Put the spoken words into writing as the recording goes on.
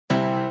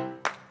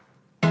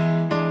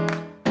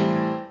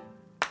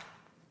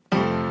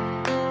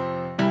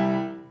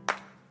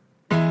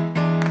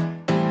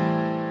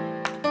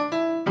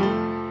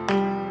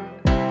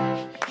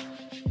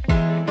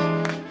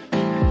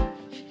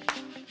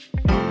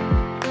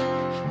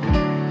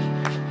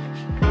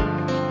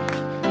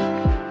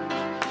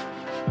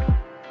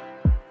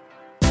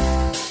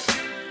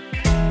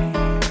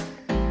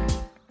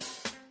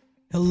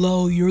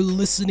hello, you're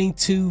listening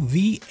to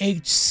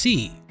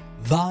VHC,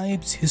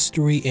 Vibes,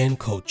 History, and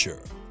Culture,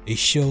 a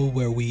show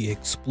where we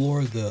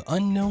explore the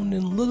unknown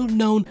and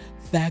little-known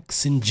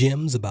facts and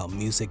gems about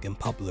music and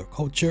popular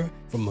culture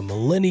from a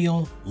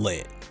millennial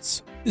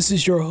lens. This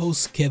is your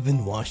host,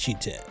 Kevin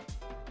Washington,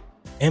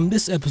 and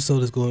this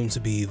episode is going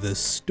to be the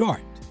start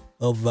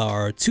of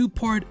our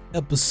two-part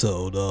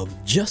episode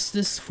of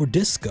Justice for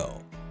Disco,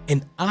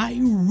 and I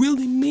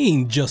really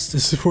mean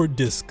Justice for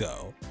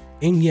Disco.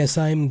 And yes,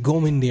 I'm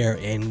going there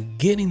and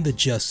getting the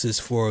justice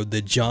for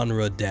the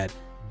genre that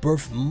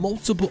birthed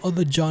multiple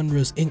other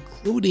genres,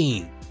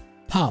 including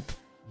pop,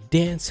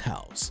 dance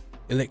house,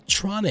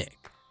 electronic,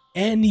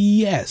 and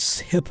yes,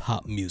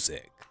 hip-hop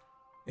music.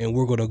 And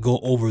we're going to go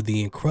over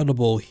the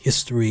incredible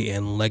history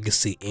and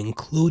legacy,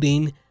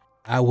 including,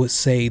 I would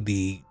say,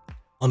 the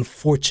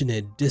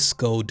unfortunate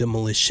disco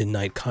demolition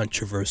night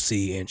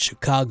controversy in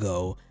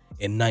Chicago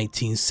in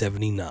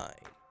 1979.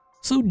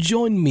 So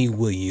join me,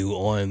 will you,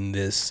 on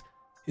this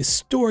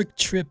historic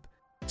trip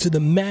to the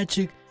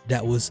magic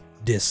that was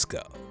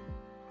disco.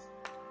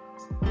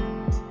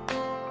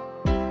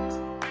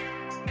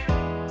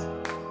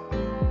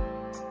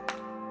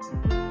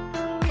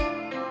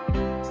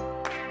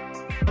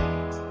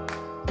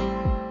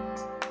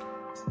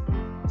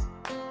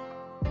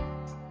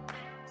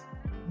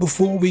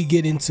 Before we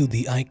get into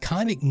the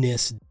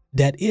iconicness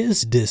that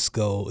is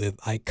disco, if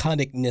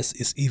iconicness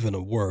is even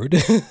a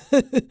word,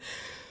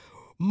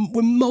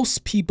 when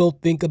most people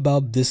think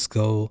about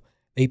disco,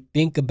 they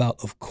think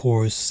about, of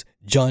course,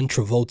 John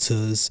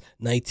Travolta's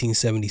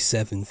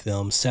 1977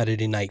 film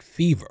Saturday Night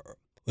Fever,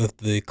 with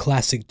the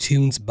classic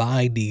tunes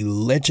by the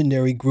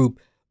legendary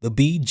group The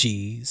Bee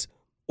Gees,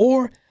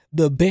 or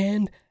the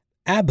band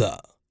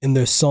ABBA in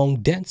their song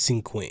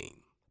Dancing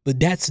Queen. But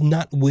that's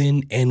not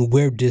when and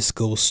where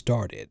disco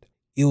started.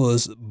 It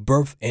was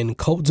birthed and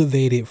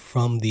cultivated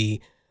from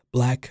the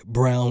Black,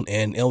 Brown,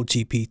 and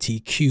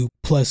LGBTQ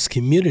plus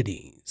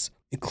communities,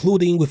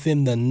 including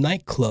within the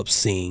nightclub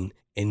scene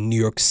in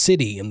New York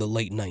City in the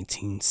late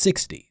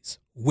 1960s,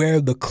 where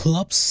the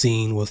club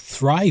scene was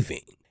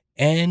thriving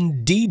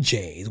and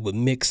DJs would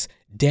mix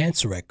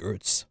dance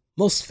records,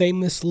 most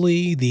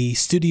famously the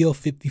Studio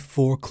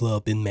 54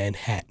 Club in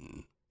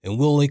Manhattan. And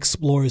we'll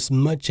explore as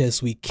much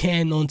as we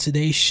can on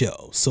today's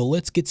show, so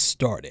let's get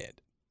started.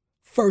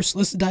 First,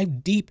 let's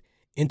dive deep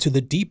into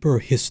the deeper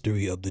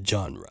history of the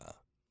genre.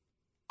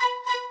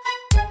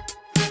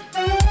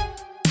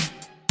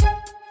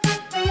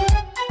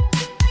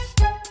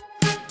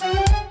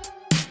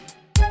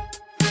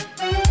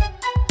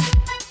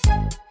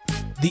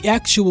 The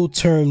actual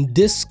term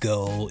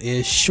disco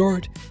is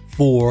short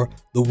for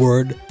the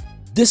word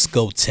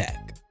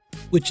discothèque,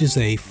 which is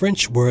a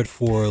French word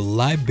for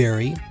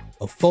library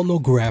of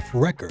phonograph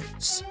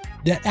records.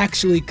 That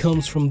actually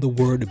comes from the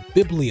word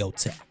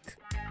bibliothèque,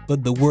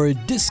 but the word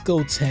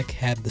discothèque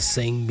had the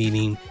same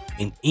meaning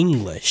in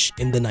English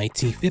in the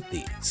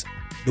 1950s.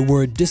 The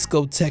word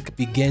discothèque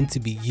began to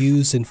be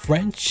used in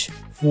French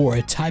for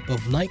a type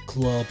of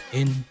nightclub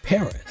in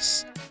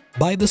Paris.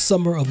 By the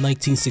summer of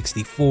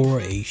 1964,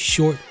 a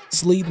short,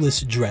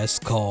 sleeveless dress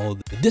called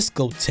the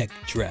discotheque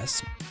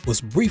dress was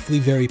briefly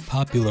very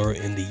popular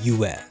in the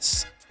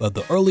US, but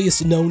the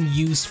earliest known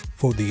use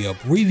for the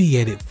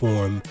abbreviated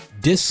form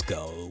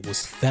disco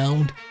was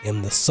found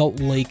in the Salt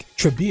Lake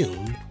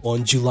Tribune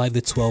on July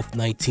the 12th,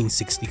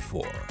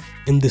 1964.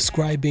 In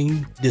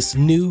describing this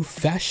new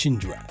fashion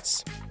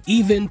dress,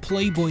 even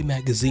Playboy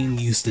magazine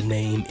used the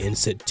name in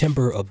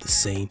September of the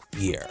same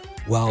year,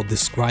 while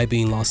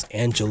describing Los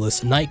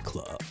Angeles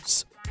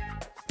nightclubs.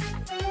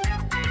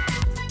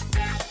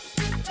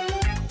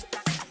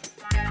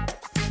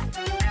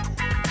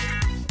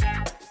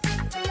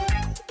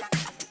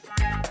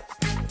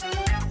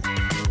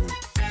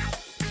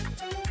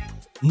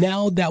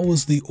 Now that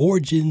was the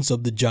origins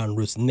of the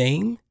genre's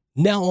name.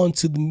 Now on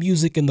to the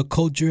music and the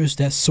cultures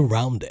that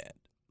surround it.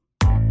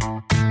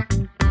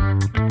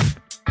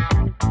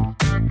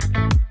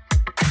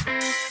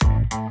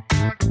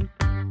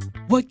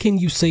 What can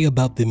you say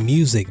about the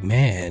music,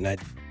 man?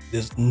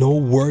 There's no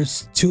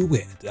words to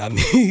it. I mean,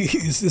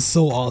 this is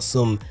so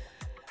awesome.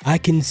 I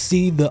can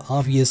see the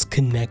obvious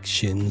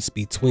connections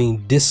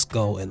between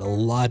disco and a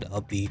lot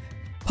of the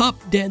pop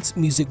dance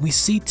music we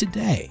see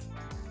today,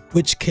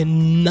 which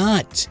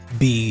cannot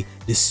be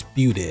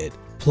disputed,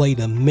 played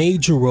a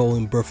major role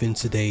in birthing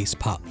today's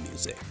pop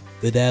music.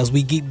 But as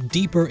we get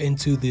deeper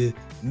into the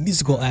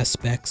musical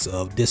aspects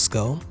of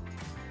disco,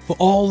 for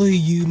all of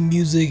you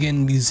music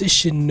and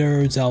musician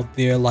nerds out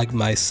there like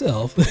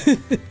myself,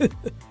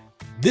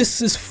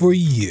 this is for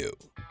you.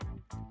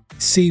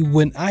 See,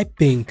 when I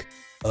think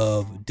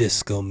of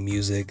disco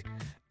music,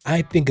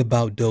 I think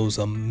about those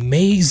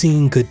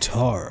amazing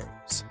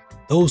guitars.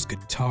 Those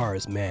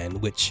guitars,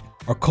 man, which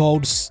are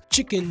called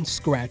chicken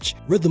scratch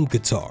rhythm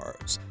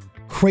guitars,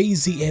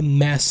 crazy and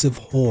massive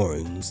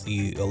horns,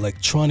 the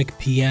electronic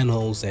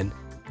pianos, and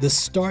the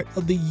start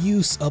of the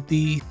use of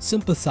the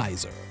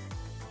synthesizer.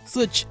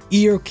 Such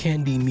ear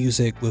candy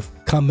music with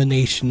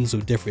combinations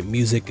of different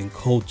music and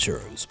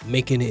cultures,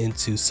 making it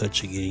into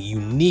such a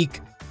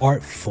unique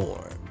art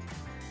form.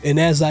 And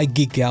as I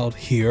geek out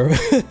here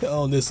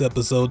on this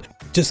episode,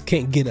 just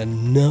can't get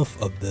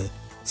enough of the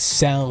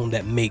sound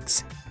that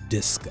makes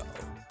disco.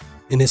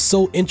 And it's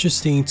so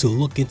interesting to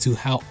look into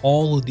how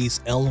all of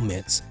these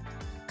elements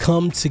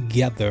come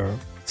together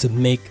to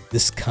make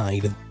this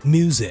kind of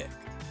music.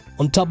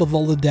 On top of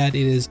all of that,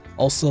 it is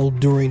also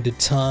during the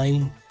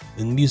time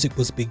the music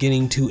was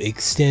beginning to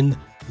extend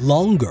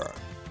longer.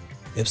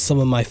 If some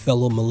of my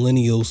fellow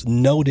millennials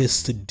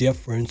noticed the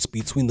difference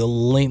between the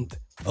length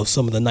of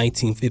some of the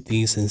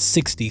 1950s and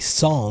 60s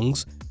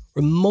songs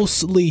were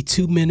mostly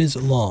 2 minutes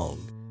long,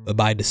 but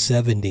by the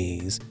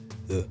 70s,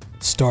 the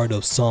start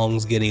of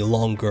songs getting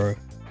longer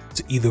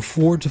to either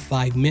 4 to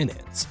 5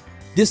 minutes.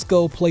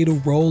 Disco played a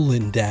role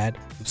in that,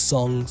 with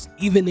songs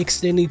even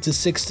extending to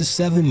 6 to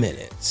 7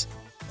 minutes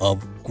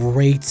of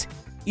great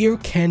ear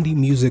candy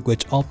music,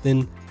 which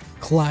often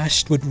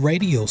clashed with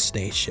radio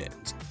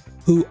stations,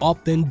 who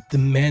often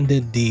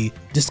demanded the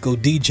disco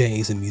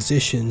DJs and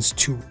musicians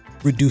to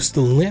reduce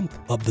the length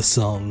of the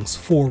songs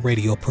for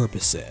radio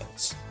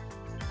purposes.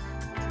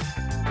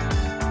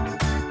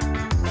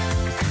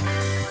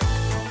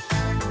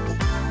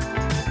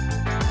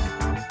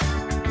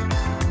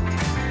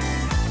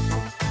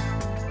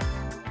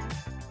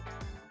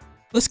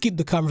 Let's keep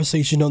the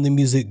conversation on the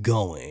music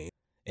going.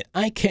 And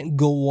I can't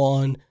go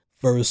on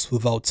first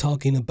without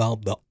talking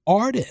about the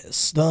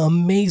artists, the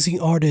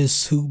amazing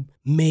artists who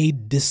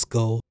made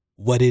disco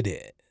what it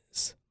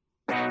is.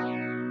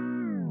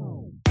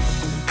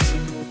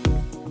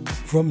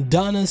 From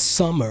Donna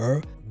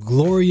Summer,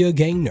 Gloria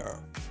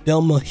Gaynor,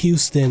 Thelma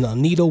Houston,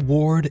 Anita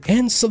Ward,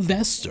 and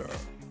Sylvester.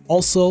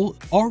 Also,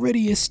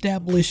 already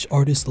established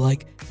artists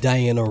like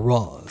Diana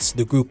Ross,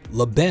 the group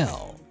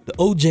LaBelle, the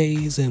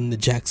OJs, and the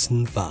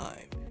Jackson 5.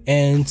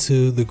 And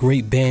to the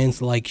great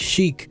bands like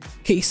Chic,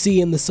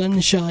 Casey and the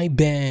Sunshine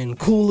Band,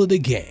 Kool of the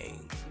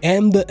Gang,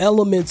 and the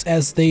Elements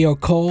as they are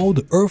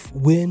called, Earth,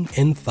 Wind,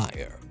 and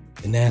Fire.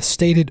 And as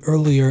stated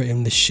earlier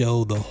in the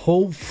show, the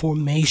whole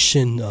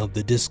formation of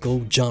the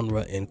disco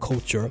genre and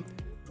culture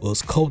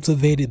was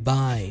cultivated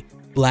by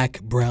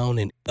Black, Brown,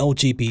 and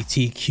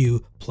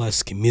LGBTQ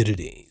plus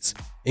communities,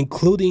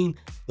 including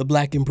the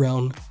Black and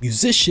Brown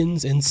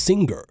musicians and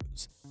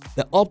singers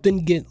that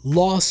often get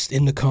lost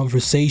in the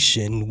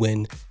conversation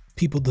when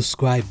people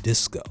describe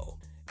disco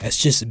as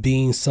just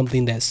being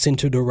something that's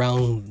centered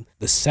around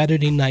the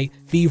Saturday Night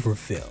Fever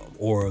film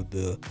or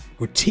the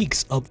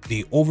critiques of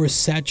the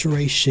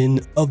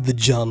oversaturation of the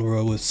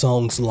genre with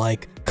songs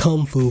like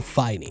Kung Fu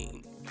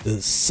Fighting,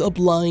 the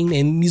sublime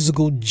and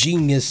musical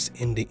genius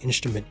in the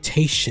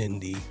instrumentation,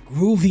 the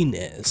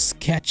grooviness,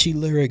 catchy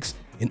lyrics,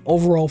 and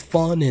overall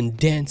fun and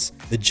dance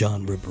the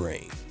genre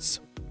brings.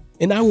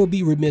 And I will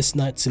be remiss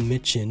not to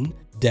mention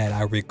that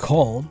I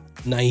recall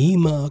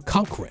Naima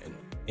Cochran,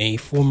 a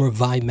former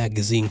Vibe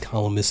magazine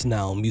columnist,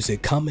 now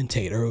music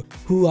commentator,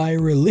 who I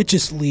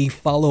religiously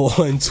follow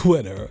on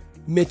Twitter,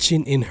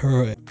 mentioned in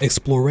her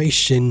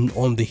exploration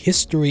on the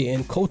history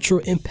and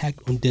cultural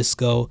impact on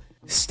disco,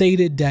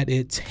 stated that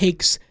it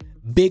takes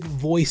big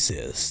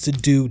voices to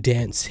do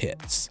dance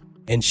hits.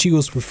 And she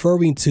was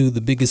referring to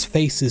the biggest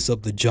faces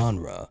of the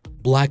genre,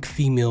 Black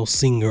female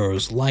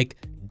singers like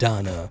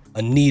Donna,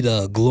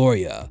 Anita,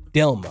 Gloria,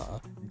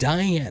 Thelma,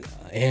 Diana,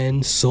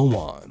 and so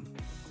on.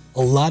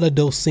 A lot of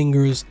those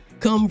singers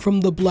come from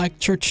the Black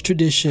church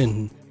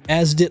tradition,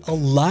 as did a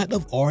lot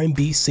of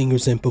R&B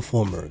singers and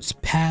performers,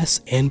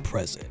 past and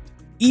present.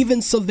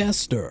 Even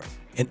Sylvester,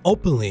 an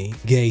openly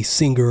gay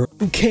singer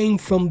who came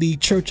from the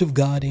Church of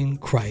God in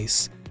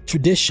Christ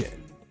tradition.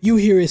 You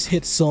hear his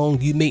hit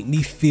song, You Make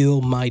Me Feel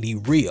Mighty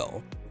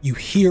Real. You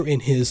hear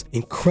in his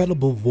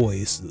incredible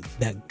voice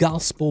that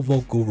gospel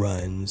vocal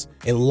runs,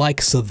 and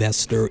like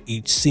Sylvester,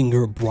 each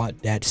singer brought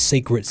that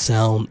sacred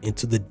sound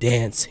into the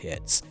dance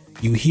hits.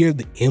 You hear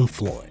the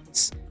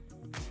influence.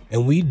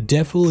 And we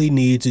definitely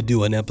need to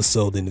do an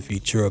episode in the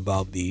future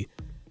about the,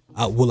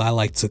 what I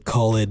like to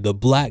call it, the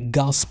Black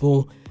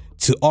gospel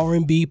to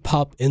R&B,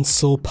 pop, and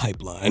soul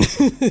pipeline.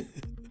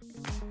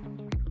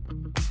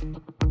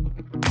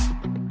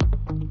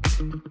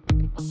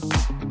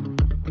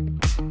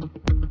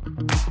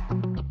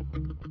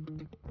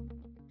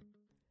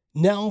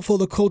 Now for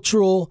the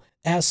cultural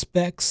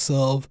aspects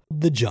of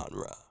the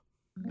genre.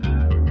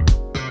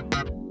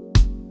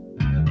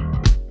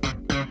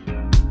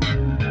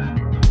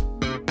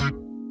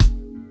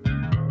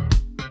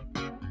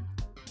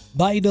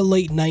 By the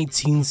late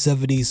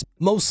 1970s,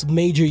 most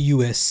major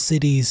US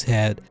cities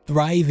had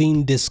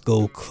thriving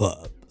disco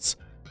clubs.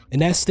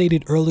 And as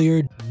stated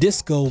earlier,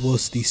 disco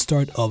was the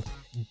start of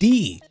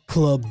the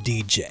club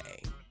DJ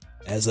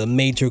as a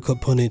major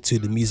component to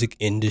the music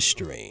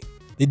industry.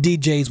 The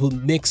DJs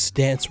would mix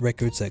dance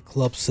records at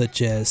clubs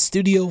such as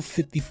Studio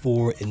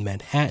 54 in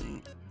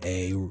Manhattan,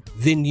 a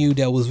venue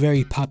that was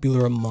very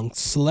popular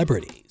amongst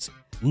celebrities.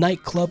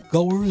 Nightclub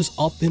goers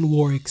often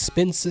wore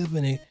expensive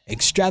and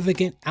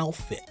extravagant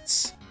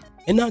outfits.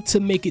 And not to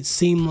make it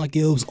seem like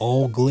it was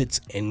all glitz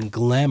and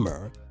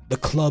glamour, the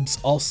clubs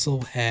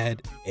also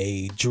had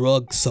a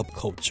drug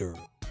subculture.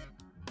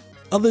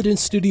 Other than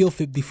Studio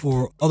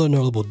 54, other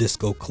notable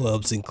disco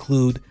clubs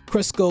include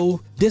Cresco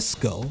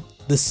Disco,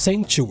 The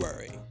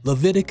Sanctuary,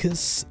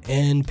 Leviticus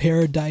and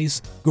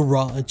Paradise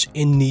Garage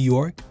in New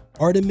York,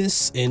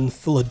 Artemis in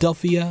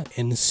Philadelphia,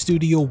 and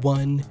Studio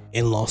One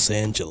in Los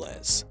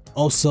Angeles.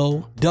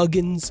 Also,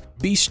 Duggan's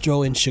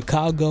Bistro in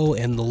Chicago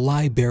and the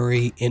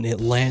Library in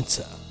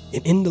Atlanta.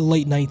 And in the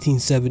late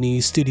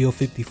 1970s, Studio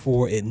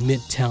 54 in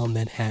Midtown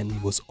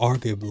Manhattan was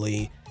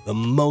arguably the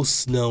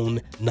most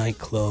known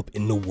nightclub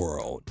in the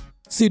world.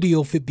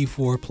 Studio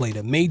 54 played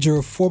a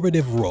major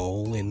formative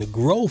role in the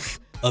growth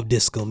of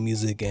disco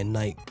music and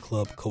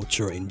nightclub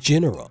culture in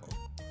general.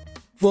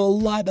 For a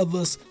lot of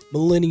us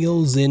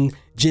millennials and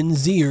Gen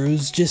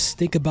Zers, just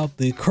think about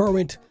the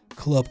current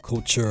club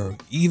culture,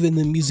 even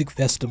the music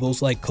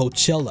festivals like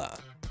Coachella,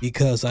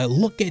 because I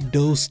look at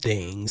those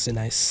things and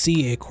I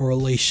see a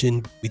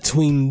correlation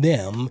between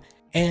them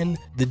and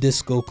the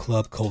disco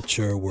club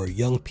culture, where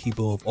young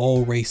people of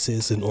all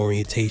races and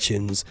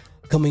orientations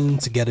coming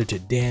together to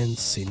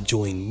dance,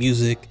 enjoying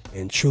music,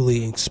 and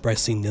truly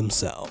expressing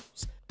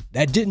themselves.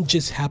 That didn't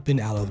just happen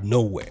out of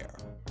nowhere.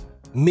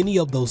 Many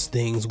of those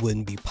things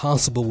wouldn't be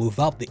possible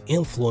without the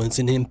influence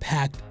and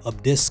impact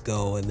of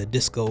disco and the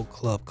disco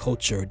club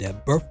culture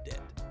that birthed it.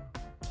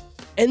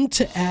 And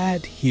to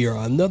add here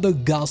another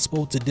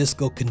gospel to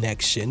disco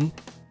connection,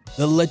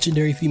 the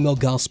legendary female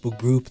gospel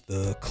group,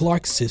 the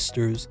Clark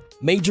Sisters,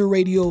 major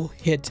radio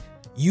hit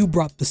You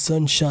Brought the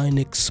Sunshine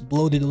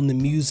exploded on the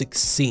music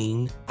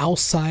scene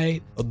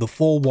outside of the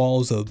four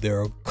walls of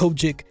their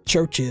Kojic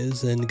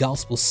churches and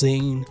gospel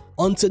scene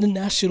onto the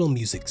national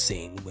music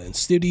scene when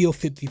Studio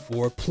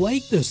 54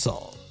 played their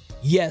song.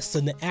 Yes,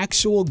 an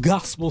actual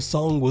gospel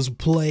song was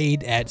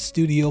played at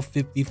Studio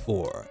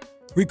 54.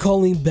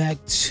 Recalling back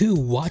to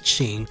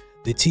watching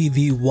the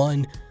TV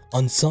One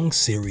Unsung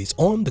series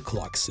on the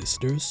Clark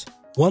Sisters,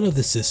 one of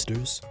the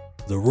sisters,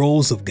 The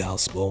Rules of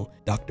Gospel,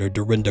 Dr.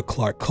 Dorinda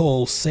Clark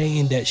Cole,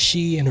 saying that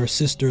she and her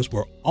sisters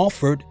were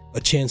offered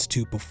a chance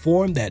to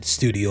perform at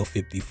Studio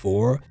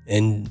 54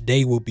 and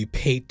they will be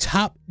paid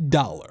top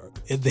dollar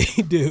if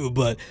they do,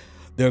 but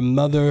their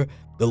mother,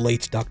 the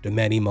late Dr.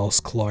 Mattie Moss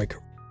Clark,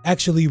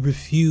 actually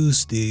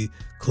refused the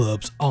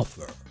club's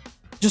offer.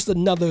 Just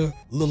another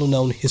little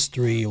known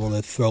history I want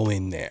to throw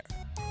in there.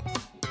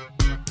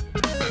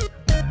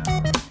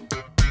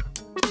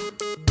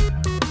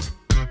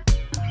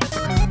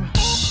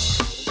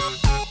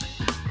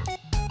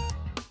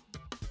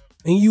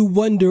 And you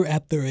wonder,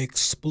 after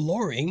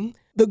exploring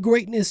the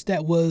greatness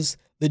that was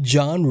the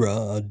genre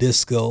of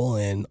disco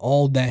and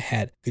all that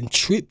had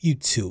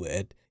contributed to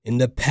it in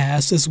the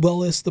past as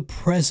well as the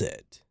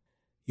present,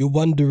 you're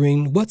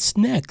wondering what's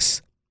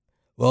next?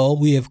 Well,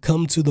 we have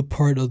come to the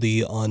part of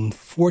the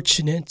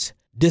unfortunate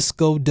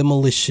disco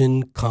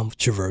demolition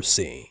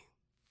controversy.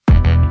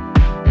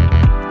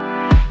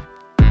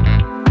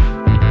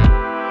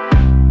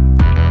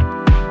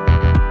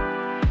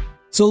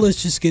 So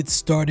let's just get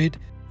started.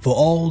 For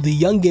all the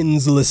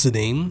youngins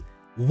listening,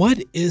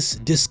 what is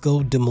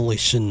Disco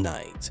Demolition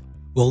Night?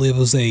 Well, it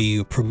was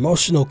a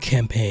promotional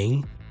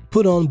campaign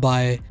put on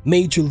by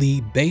Major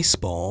League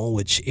Baseball,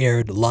 which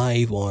aired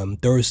live on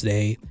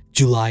Thursday,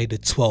 July the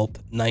 12th,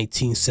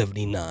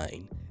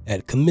 1979,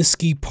 at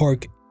Comiskey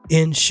Park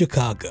in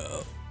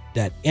Chicago,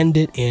 that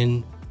ended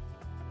in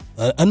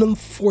an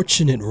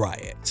unfortunate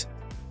riot.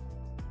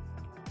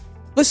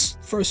 Let's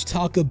first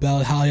talk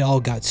about how it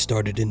all got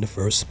started in the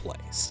first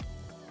place.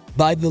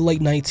 By the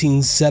late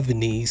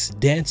 1970s,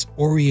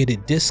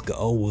 dance-oriented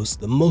disco was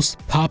the most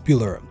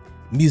popular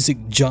music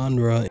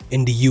genre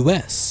in the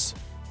US,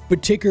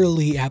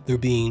 particularly after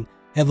being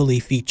heavily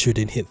featured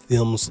in hit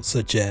films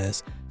such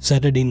as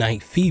Saturday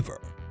Night Fever.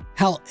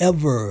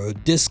 However,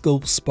 disco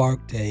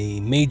sparked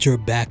a major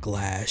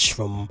backlash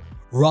from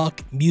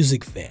rock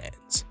music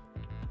fans.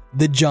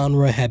 The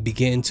genre had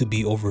begun to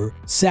be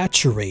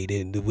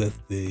oversaturated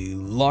with the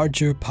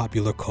larger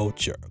popular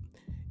culture.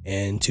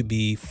 And to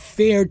be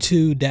fair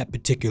to that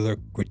particular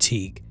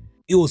critique,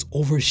 it was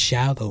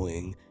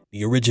overshadowing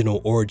the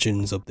original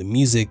origins of the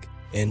music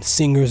and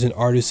singers and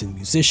artists and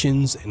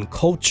musicians and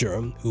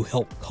culture who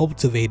helped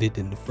cultivate it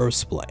in the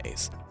first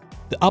place.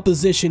 The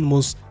opposition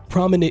was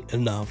prominent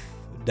enough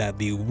that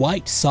the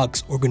White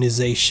Sox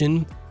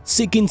organization,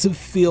 seeking to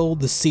fill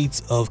the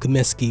seats of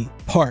Comiskey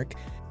Park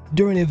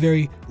during a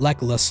very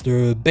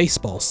lackluster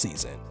baseball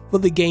season for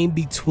the game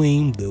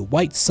between the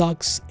White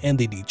Sox and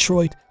the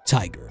Detroit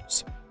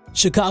Tigers.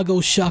 Chicago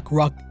shock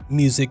rock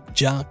music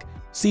jock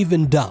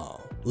Stephen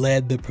Dahl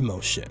led the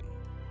promotion.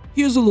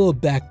 Here's a little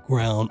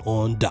background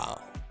on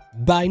Dahl.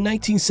 By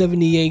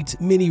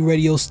 1978, many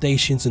radio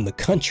stations in the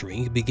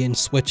country began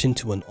switching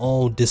to an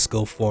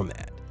all-disco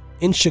format.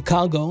 In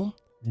Chicago,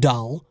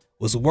 Dahl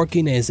was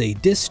working as a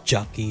disc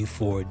jockey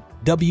for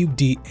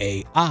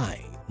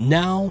WDAI,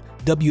 now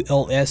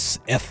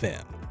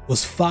WLS-FM,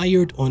 was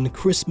fired on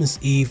Christmas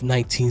Eve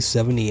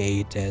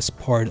 1978 as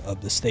part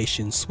of the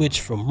station's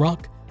switch from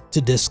rock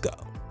to disco.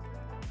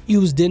 He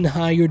was then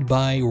hired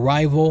by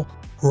rival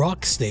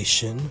rock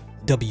station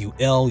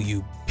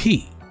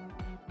WLUP.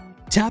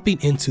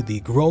 Tapping into the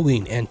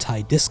growing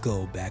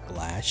anti-disco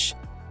backlash,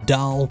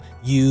 Dahl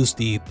used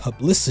the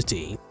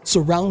publicity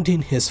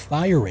surrounding his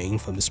firing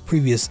from his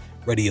previous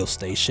radio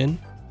station.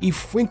 He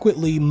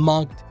frequently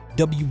mocked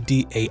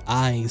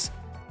WDAI's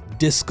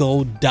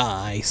Disco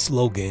Die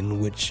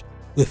slogan, which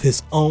with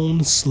his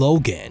own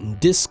slogan,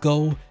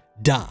 Disco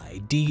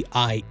Die,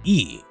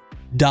 D-I-E.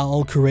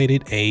 Dahl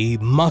created a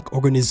mock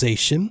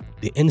organization,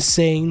 the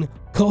Insane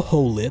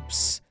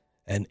Coho-Lips,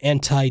 an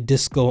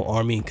anti-disco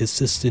army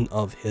consisting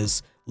of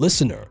his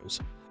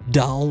listeners.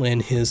 Dahl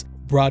and his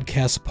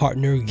broadcast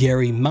partner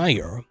Gary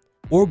Meyer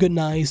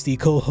organized the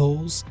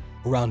Cohos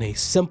around a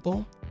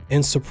simple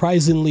and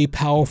surprisingly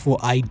powerful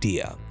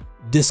idea: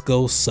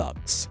 disco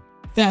sucks.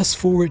 Fast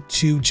forward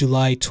to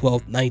July 12,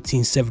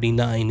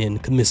 1979 in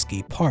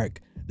Comiskey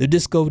Park. The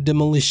Disco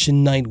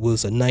Demolition Night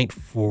was a night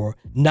for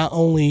not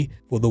only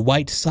for the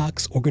White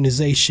Sox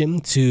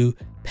organization to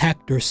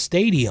pack their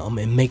stadium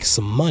and make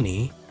some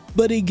money,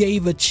 but it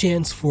gave a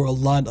chance for a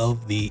lot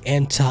of the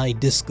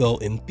anti-disco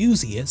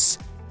enthusiasts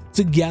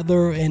to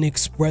gather and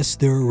express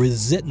their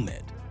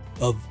resentment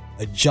of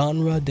a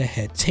genre that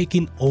had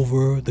taken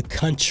over the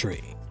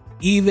country.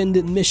 Even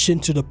the admission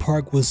to the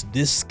park was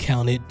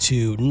discounted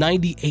to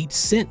 98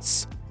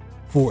 cents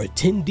for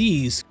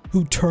attendees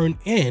who turned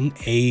in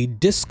a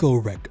disco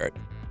record.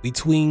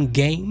 Between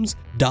games,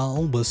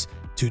 Dahl was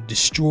to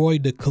destroy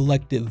the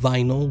collected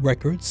vinyl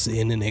records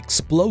in an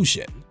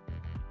explosion.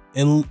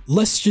 And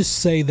let's just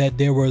say that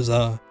there was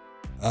a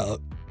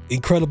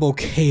incredible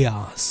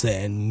chaos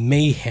and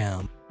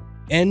mayhem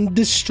and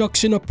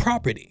destruction of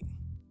property.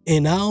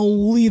 And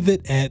I'll leave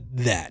it at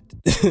that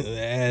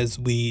as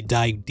we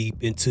dive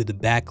deep into the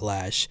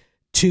backlash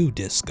to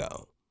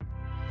disco.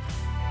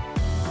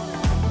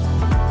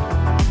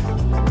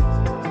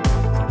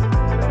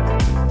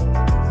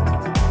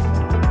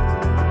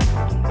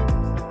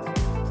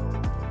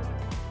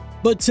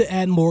 But to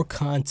add more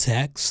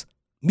context,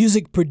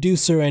 music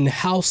producer and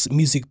house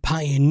music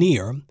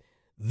pioneer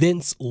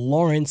Vince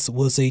Lawrence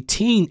was a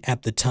teen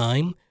at the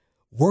time,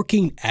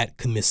 working at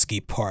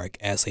Comiskey Park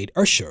as an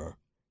usher.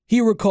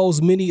 He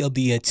recalls many of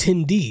the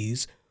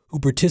attendees who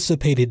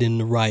participated in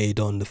the riot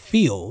on the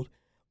field,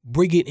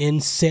 bringing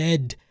in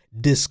said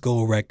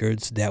disco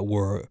records that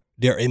were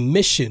their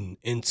admission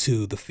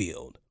into the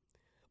field.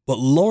 But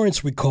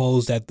Lawrence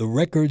recalls that the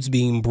records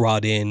being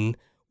brought in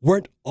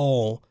weren't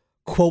all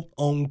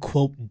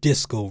quote-unquote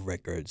disco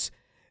records.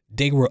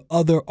 They were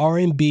other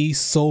R&B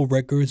soul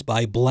records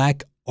by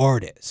black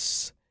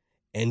artists.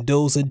 And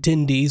those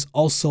attendees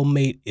also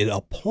made it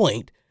a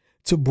point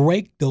to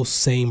break those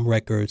same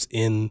records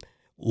in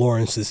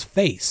Lawrence's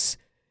face,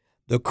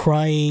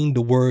 crying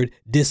the word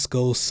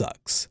disco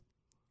sucks.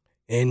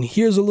 And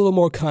here's a little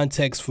more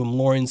context from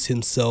Lawrence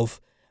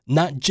himself,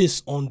 not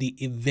just on the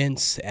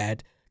events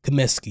at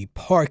Comiskey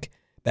Park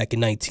back in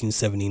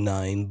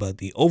 1979, but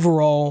the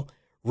overall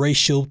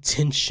racial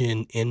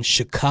tension in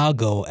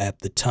Chicago at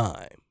the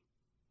time.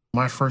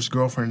 My first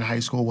girlfriend in high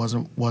school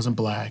wasn't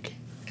black,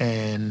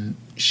 and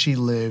she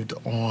lived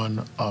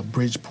on a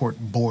Bridgeport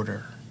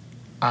border.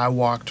 I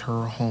walked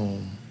her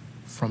home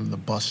from the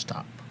bus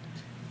stop,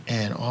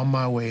 and on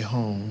my way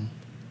home,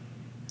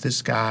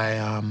 this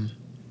guy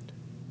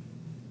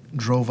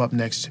drove up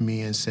next to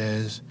me and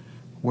says,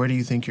 "Where do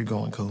you think you're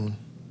going, Coon?"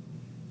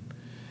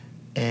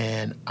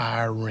 And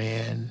I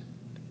ran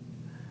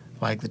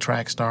like the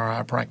track star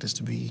I practiced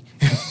to be.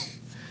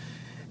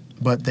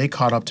 But they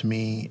caught up to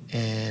me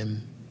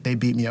and they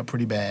beat me up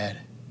pretty bad.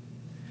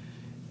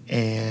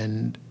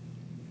 And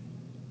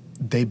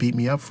they beat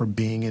me up for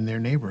being in their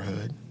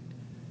neighborhood.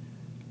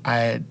 I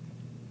had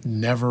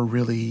never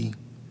really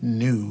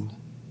knew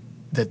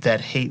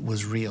that hate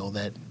was real,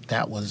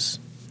 that was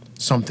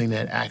something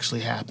that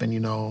actually happened. You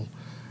know,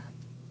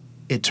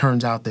 it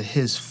turns out that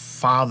his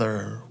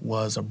father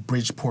was a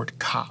Bridgeport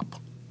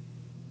cop.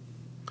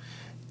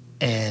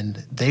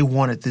 And they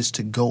wanted this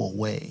to go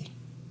away.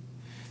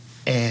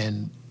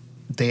 And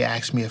they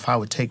asked me if I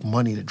would take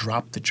money to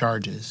drop the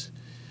charges.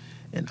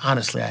 And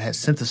honestly, I had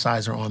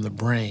synthesizer on the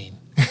brain.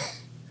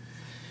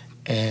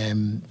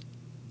 And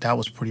that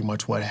was pretty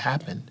much what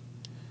happened.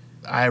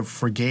 I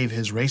forgave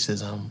his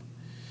racism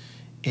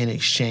in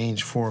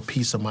exchange for a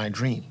piece of my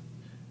dream.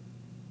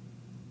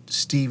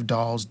 Steve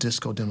Dahl's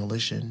Disco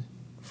Demolition,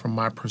 from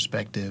my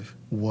perspective,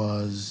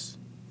 was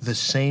the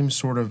same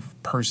sort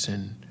of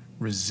person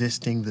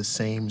resisting the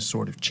same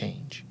sort of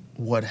change.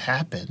 What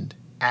happened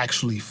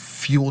actually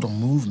fueled a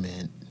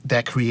movement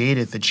that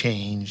created the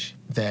change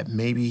that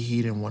maybe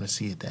he didn't want to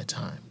see at that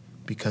time.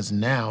 Because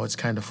now it's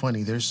kind of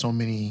funny, there's so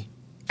many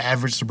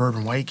average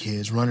suburban white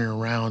kids running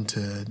around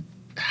to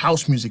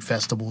house music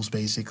festivals,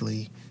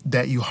 basically,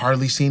 that you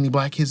hardly see any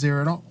black kids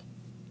there at all.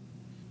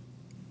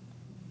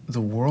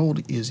 The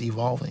world is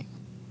evolving.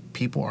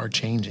 People are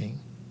changing.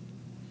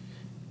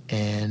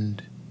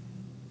 And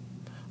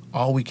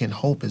all we can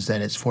hope is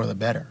that it's for the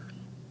better.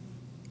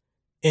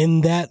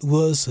 And that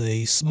was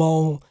a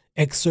small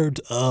excerpt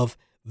of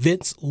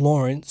Vince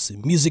Lawrence,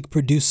 music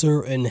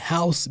producer and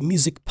house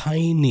music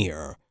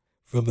pioneer,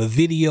 from a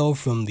video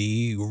from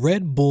the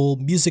Red Bull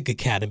Music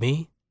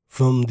Academy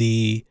from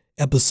the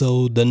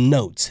episode The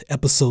Note,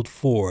 episode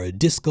 4,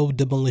 Disco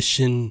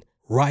Demolition,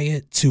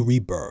 Riot to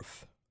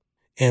Rebirth.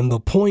 And the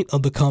point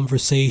of the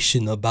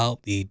conversation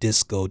about the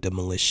Disco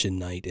Demolition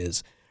Night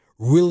is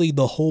really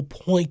the whole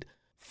point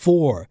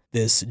for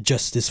this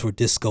Justice for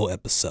Disco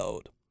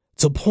episode.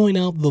 To point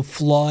out the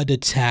flawed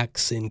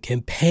attacks and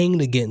campaign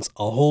against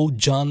a whole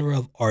genre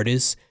of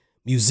artists,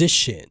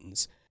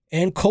 musicians,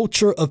 and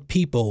culture of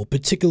people,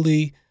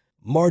 particularly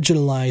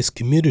marginalized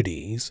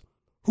communities,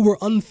 who were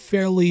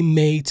unfairly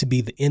made to be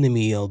the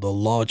enemy of the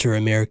larger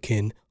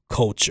American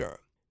culture.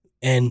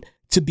 And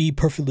to be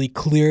perfectly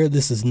clear,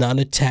 this is not an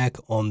attack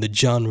on the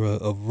genre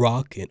of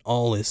rock and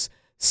all its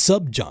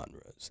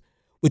subgenres,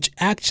 which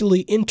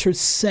actually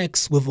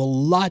intersects with a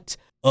lot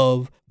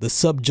of the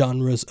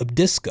subgenres of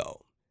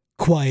disco,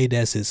 quiet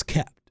as it's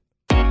kept.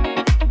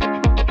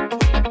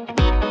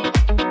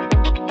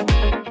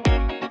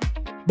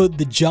 But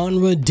the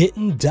genre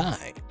didn't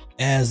die,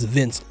 as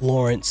Vince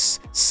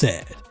Lawrence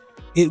said.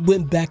 It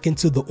went back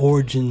into the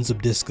origins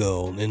of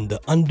disco and the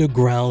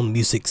underground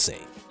music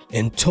scene,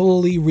 and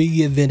totally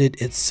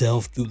reinvented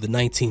itself through the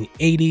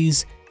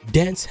 1980s,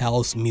 dance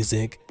house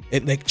music,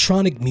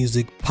 electronic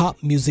music,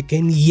 pop music,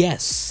 and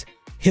yes,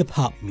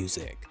 hip-hop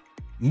music.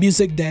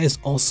 Music that is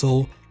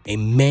also a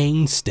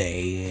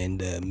mainstay in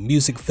the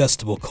music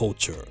festival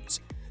cultures,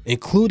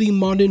 including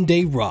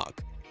modern-day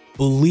rock,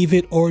 believe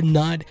it or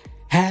not,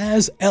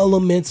 has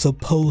elements of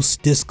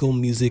post-disco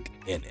music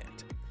in it.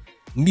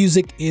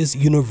 Music is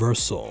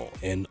universal,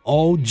 and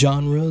all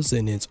genres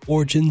and its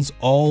origins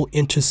all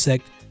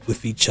intersect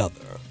with each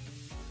other.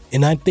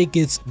 And I think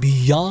it's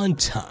beyond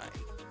time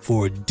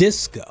for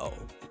disco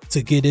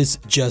to get its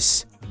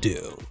just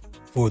due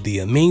for the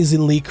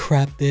amazingly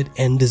crafted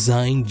and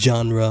designed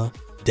genre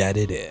that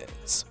it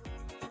is.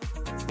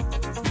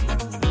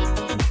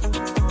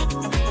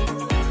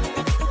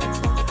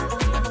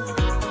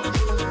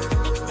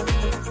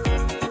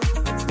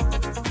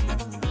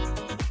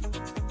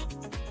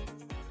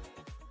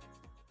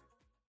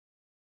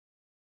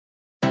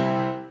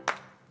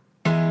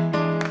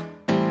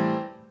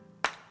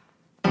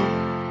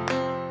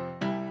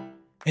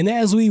 And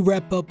as we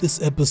wrap up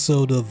this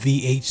episode of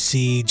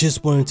VHC,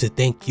 just wanted to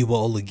thank you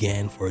all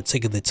again for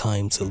taking the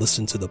time to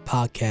listen to the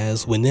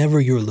podcast whenever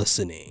you're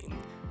listening.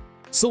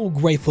 So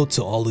grateful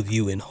to all of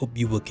you and hope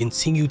you will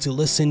continue to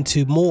listen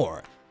to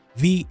more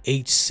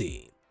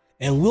VHC.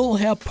 And we'll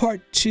have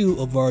part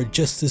 2 of our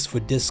Justice for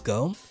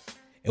Disco.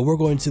 And we're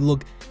going to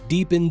look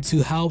deep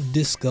into how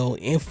disco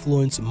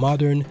influenced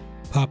modern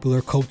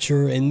popular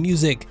culture and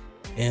music.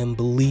 And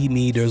believe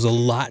me, there's a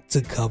lot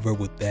to cover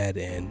with that,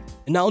 and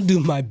I'll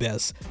do my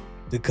best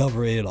to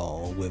cover it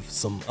all with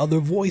some other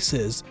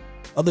voices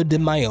other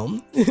than my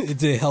own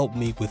to help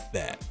me with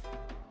that.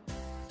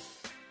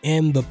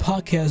 And the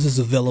podcast is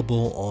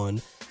available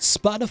on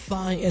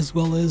Spotify as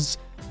well as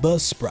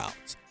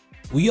Buzzsprout.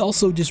 We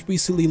also just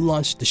recently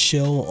launched the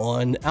show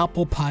on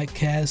Apple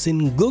Podcasts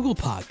and Google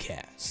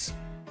Podcasts.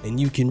 And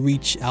you can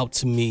reach out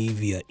to me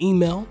via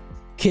email,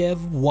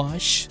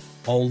 kevwash,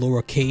 all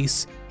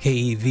lowercase,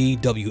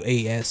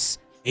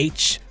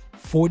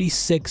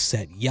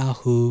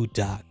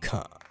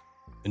 KEVWASH46@yahoo.com.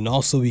 And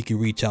also you can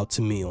reach out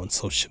to me on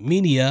social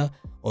media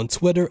on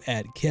Twitter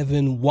at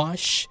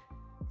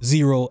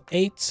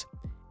KevinWash08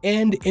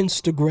 and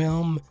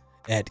Instagram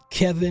at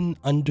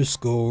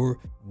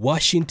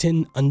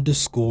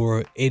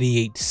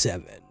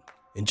Kevin_Washington_887.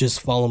 And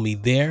just follow me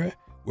there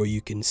where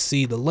you can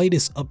see the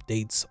latest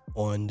updates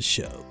on the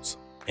shows.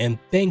 And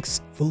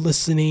thanks for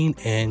listening,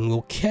 and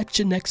we'll catch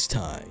you next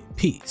time.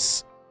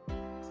 Peace.